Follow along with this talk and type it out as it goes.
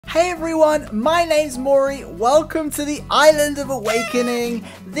Hey everyone, my name's Maury. Welcome to the Island of Awakening.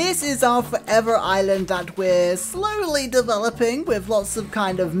 This is our forever island that we're slowly developing with lots of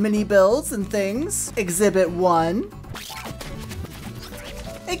kind of mini builds and things. Exhibit 1.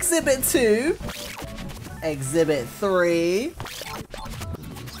 Exhibit 2. Exhibit 3.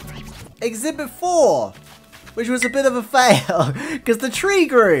 Exhibit 4. Which was a bit of a fail, because the tree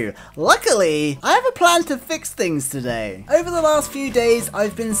grew. Luckily, I have a plan to fix things today. Over the last few days,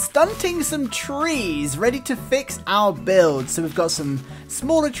 I've been stunting some trees, ready to fix our build. So we've got some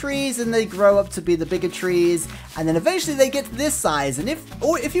smaller trees, and they grow up to be the bigger trees, and then eventually they get to this size. And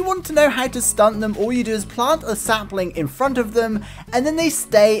if you want to know how to stunt them, all you do is plant a sapling in front of them, and then they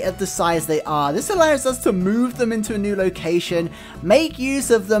stay at the size they are. This allows us to move them into a new location, make use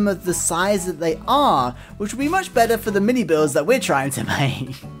of them at the size that they are, which will be much better for the mini builds that we're trying to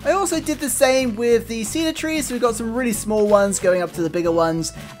make. I also did the same with the cedar trees, so we've got some really small ones going up to the bigger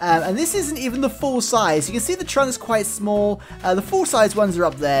ones, and this isn't even the full size. You can see the trunk's quite small. The full size ones are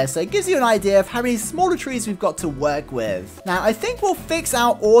up there, so it gives you an idea of how many smaller trees we've got to work with. Now I think we'll fix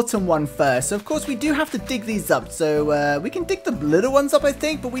our autumn one first, so of course we do have to dig these up, so we can dig the little ones up I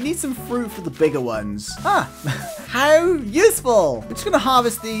think, but we need some fruit for the bigger ones. How useful! We're just going to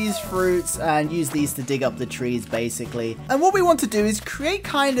harvest these fruits and use these to dig up the trees basically. And what we want to do is create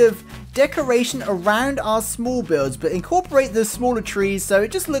kind of decoration around our small builds, but incorporate the smaller trees so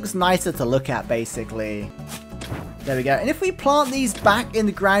it just looks nicer to look at basically. There we go. And if we plant these back in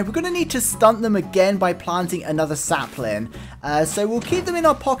the ground, we're going to need to stunt them again by planting another sapling. So we'll keep them in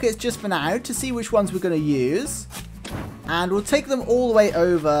our pockets just for now to see which ones we're going to use. And we'll take them all the way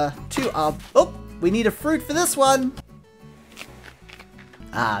over to our... Oh, we need a fruit for this one.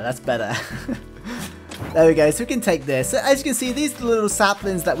 That's better. There we go, so we can take this. So as you can see, these are the little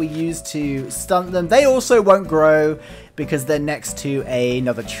saplings that we use to stunt them. They also won't grow because they're next to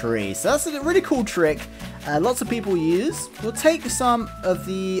another tree. So that's a really cool trick. Lots of people use. We'll take some of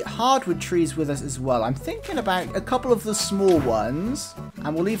the hardwood trees with us as well. I'm thinking about a couple of the small ones,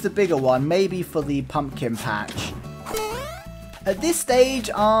 and we'll leave the bigger one maybe for the pumpkin patch. At this stage,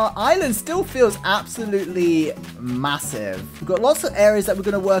 our island still feels absolutely massive. We've got lots of areas that we're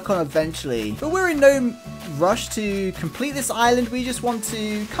going to work on eventually, but we're in no rush to complete this island. We just want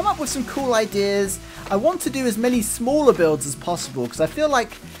to come up with some cool ideas. I want to do as many smaller builds as possible because I feel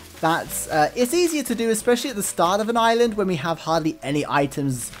like that's it's easier to do, especially at the start of an island when we have hardly any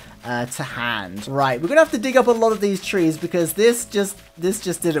items to hand. Right, we're gonna have to dig up a lot of these trees because this just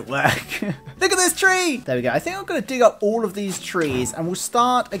didn't work. Look at this tree! There we go. I think I'm gonna dig up all of these trees and we'll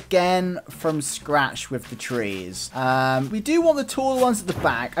start again from scratch with the trees. We do want the tall ones at the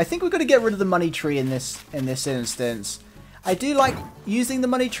back. I think we're gonna get rid of the money tree in this instance. I do like using the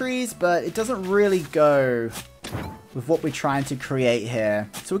money trees, but it doesn't really go with what we're trying to create here.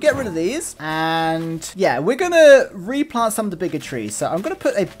 So we'll get rid of these, and yeah, we're gonna replant some of the bigger trees. So I'm gonna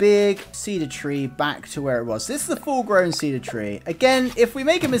put a big cedar tree back to where it was. This is a full-grown cedar tree. Again, if we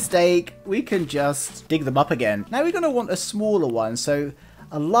make a mistake, we can just dig them up again. Now we're gonna want a smaller one, so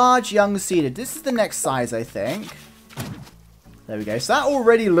a large young cedar. This is the next size, I think. There we go. So that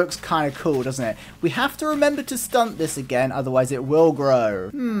already looks kind of cool, doesn't it? We have to remember to stunt this again, otherwise it will grow.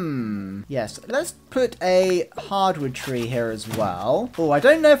 Yes, let's put a hardwood tree here as well. Oh, I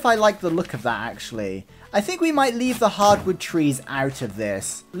don't know if I like the look of that, actually. I think we might leave the hardwood trees out of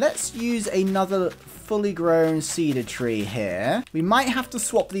this. Let's use another fully grown cedar tree here. We might have to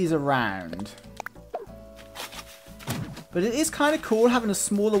swap these around. But it is kind of cool having a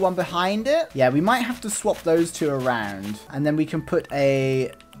smaller one behind it. Yeah, we might have to swap those two around. And then we can put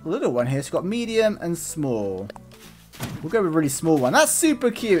a little one here. So we've got medium and small. We'll go with a really small one. That's super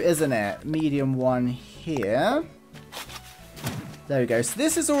cute, isn't it? Medium one here. There we go. So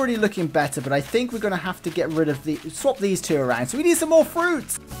this is already looking better, but I think we're going to have to get rid of swap these two around. So we need some more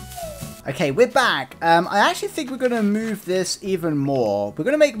fruits. Okay, we're back. I actually think we're going to move this even more. We're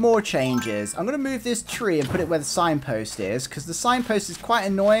going to make more changes. I'm going to move this tree and put it where the signpost is, because the signpost is quite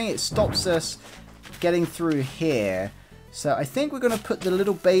annoying. It stops us getting through here. So I think we're going to put the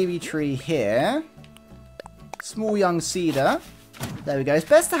little baby tree here. Small young cedar. There we go. It's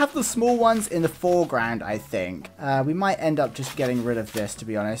best to have the small ones in the foreground, I think. We might end up just getting rid of this, to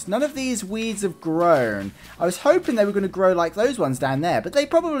be honest. None of these weeds have grown. I was hoping they were going to grow like those ones down there, but they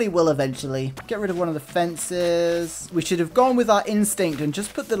probably will eventually. Get rid of one of the fences. We should have gone with our instinct and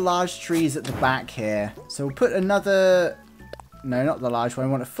just put the large trees at the back here. So we'll put another... No, not the large one.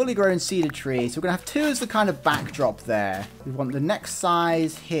 We want a fully grown cedar tree. So we're going to have two as the kind of backdrop there. We want the next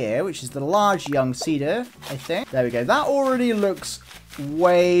size here, which is the large young cedar, I think. There we go. That already looks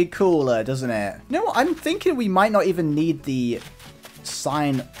way cooler, doesn't it? You know what? I'm thinking we might not even need the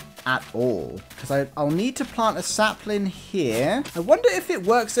sign at all. Because I'll need to plant a sapling here. I wonder if it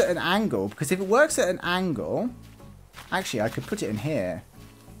works at an angle. Because if it works at an angle... Actually, I could put it in here.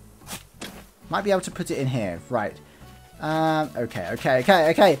 Might be able to put it in here. Right. Okay.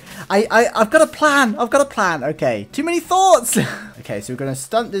 I've got a plan. Okay. Too many thoughts. Okay, so we're going to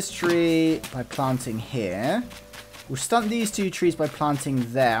stunt this tree by planting here. We'll stunt these two trees by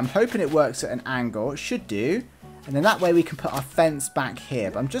planting there. I'm hoping it works at an angle. It should do. And then that way we can put our fence back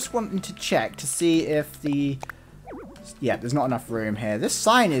here. But I'm just wanting to check to see if the... Yeah, there's not enough room here. This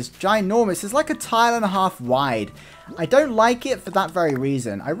sign is ginormous. It's like a tile and a half wide. I don't like it for that very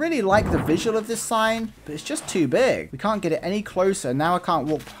reason. I really like the visual of this sign, but it's just too big. We can't get it any closer. Now I can't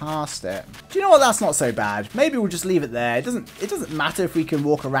walk past it. Do you know what? That's not so bad. Maybe we'll just leave it there. It doesn't matter if we can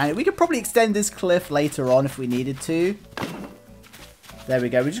walk around it. We could probably extend this cliff later on if we needed to. There we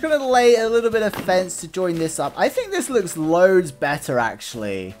go. We're just going to lay a little bit of fence to join this up. I think this looks loads better,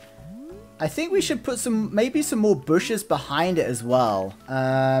 actually. I think we should put maybe some more bushes behind it as well.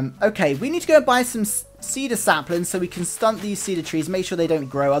 Okay, we need to go and buy some cedar saplings so we can stunt these cedar trees, make sure they don't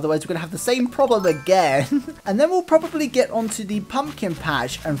grow. Otherwise, we're going to have the same problem again. And then we'll probably get onto the pumpkin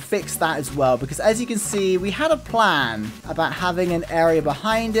patch and fix that as well. Because as you can see, we had a plan about having an area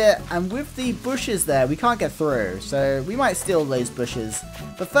behind it. And with the bushes there, we can't get through. So we might steal those bushes.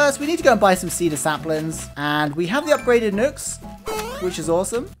 But first, we need to go and buy some cedar saplings. And we have the upgraded nooks, which is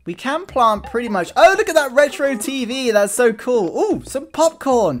awesome. We can plant pretty much... Oh, look at that retro TV. That's so cool. Ooh, some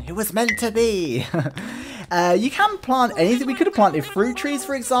popcorn. It was meant to be. You can plant anything. We could have planted fruit trees,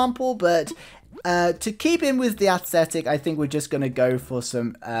 for example, but to keep in with the aesthetic, I think we're just going to go for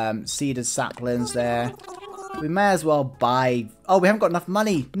some cedar saplings there. We may as well buy... Oh, we haven't got enough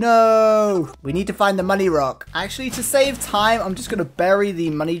money. No! We need to find the money rock. Actually, to save time, I'm just going to bury the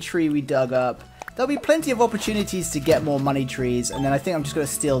money tree we dug up. There'll be plenty of opportunities to get more money trees, and then I think I'm just going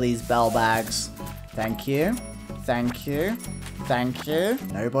to steal these bell bags. Thank you. Thank you. Thank you.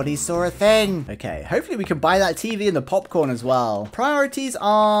 Nobody saw a thing. Okay, hopefully we can buy that TV and the popcorn as well. Priorities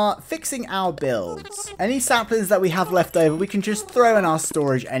are fixing our builds. Any saplings that we have left over, we can just throw in our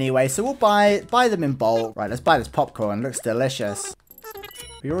storage anyway, so we'll buy them in bulk. Right, let's buy this popcorn. Looks delicious.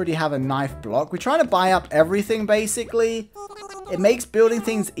 We already have a knife block. We're trying to buy up everything, basically. It makes building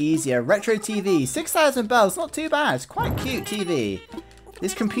things easier. Retro TV, 6,000 bells, not too bad. It's quite cute TV.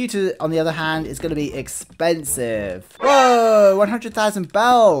 This computer, on the other hand, is going to be expensive. Whoa, 100,000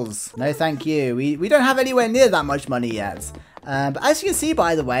 bells. No, thank you. We don't have anywhere near that much money yet. But as you can see,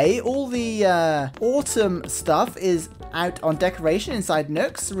 by the way, all the autumn stuff is out on decoration inside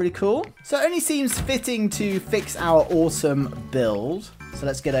Nooks. Really cool. So it only seems fitting to fix our autumn build. So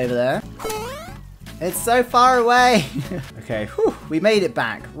let's get over there. It's so far away. Okay, whew, we made it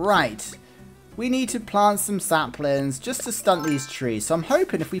back. Right. We need to plant some saplings just to stunt these trees. So I'm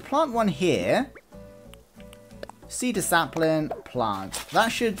hoping if we plant one here, cedar sapling, plant. That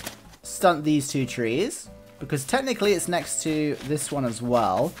should stunt these two trees because technically it's next to this one as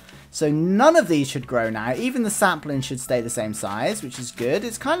well. So none of these should grow now. Even the sapling should stay the same size, which is good.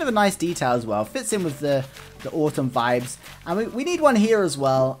 It's kind of a nice detail as well. Fits in with the autumn vibes. And we need one here as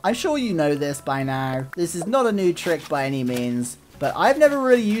well. I'm sure you know this by now. This is not a new trick by any means. But I've never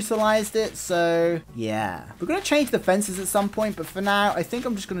really utilized it, so yeah. We're going to change the fences at some point, but for now, I think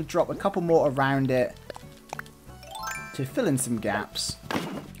I'm just going to drop a couple more around it to fill in some gaps.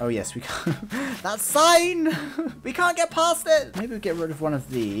 Oh yes, we can't. That sign! We can't get past it! Maybe we'll get rid of one of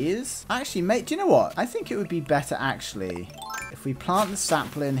these. Actually, mate, do you know what? I think it would be better, actually, if we plant the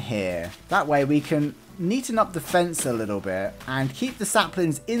sapling here. That way we can neaten up the fence a little bit and keep the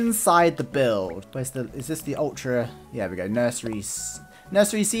saplings inside the build. Is this the ultra? Yeah, we go. Nursery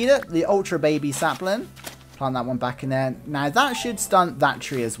cedar, the ultra baby sapling. Plant that one back in there. Now that should stunt that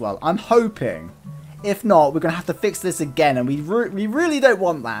tree as well. I'm hoping. If not, we're going to have to fix this again, and we really don't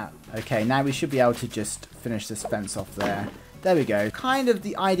want that. Okay, now we should be able to just finish this fence off there. There we go. Kind of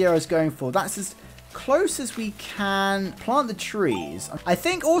the idea I was going for. That's as close as we can plant the trees. I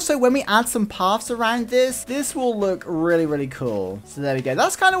think also when we add some paths around this will look really cool. So there we go.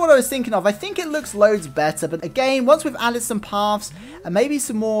 That's kind of what I was thinking of. I think it looks loads better, but again, once we've added some paths and maybe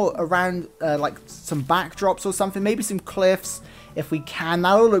some more around like some backdrops or something, maybe some cliffs, if we can,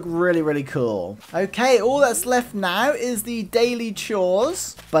 that'll look really cool. Okay, all that's left now is the daily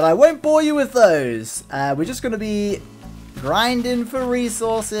chores, but I won't bore you with those. We're just going to be grinding for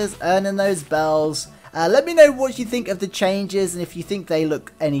resources, earning those bells. Let me know what you think of the changes and if you think they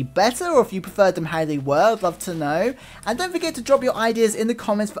look any better or if you preferred them how they were. I'd love to know. And don't forget to drop your ideas in the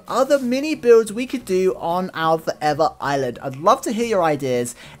comments for other mini builds we could do on our Forever Island. I'd love to hear your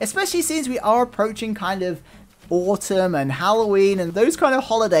ideas, especially since we are approaching kind of autumn and Halloween and those kind of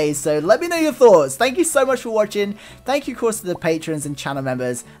holidays. So let me know your thoughts. Thank you so much for watching. Thank you, of course, to the patrons and channel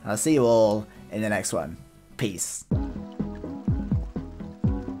members. And I'll see you all in the next one. Peace.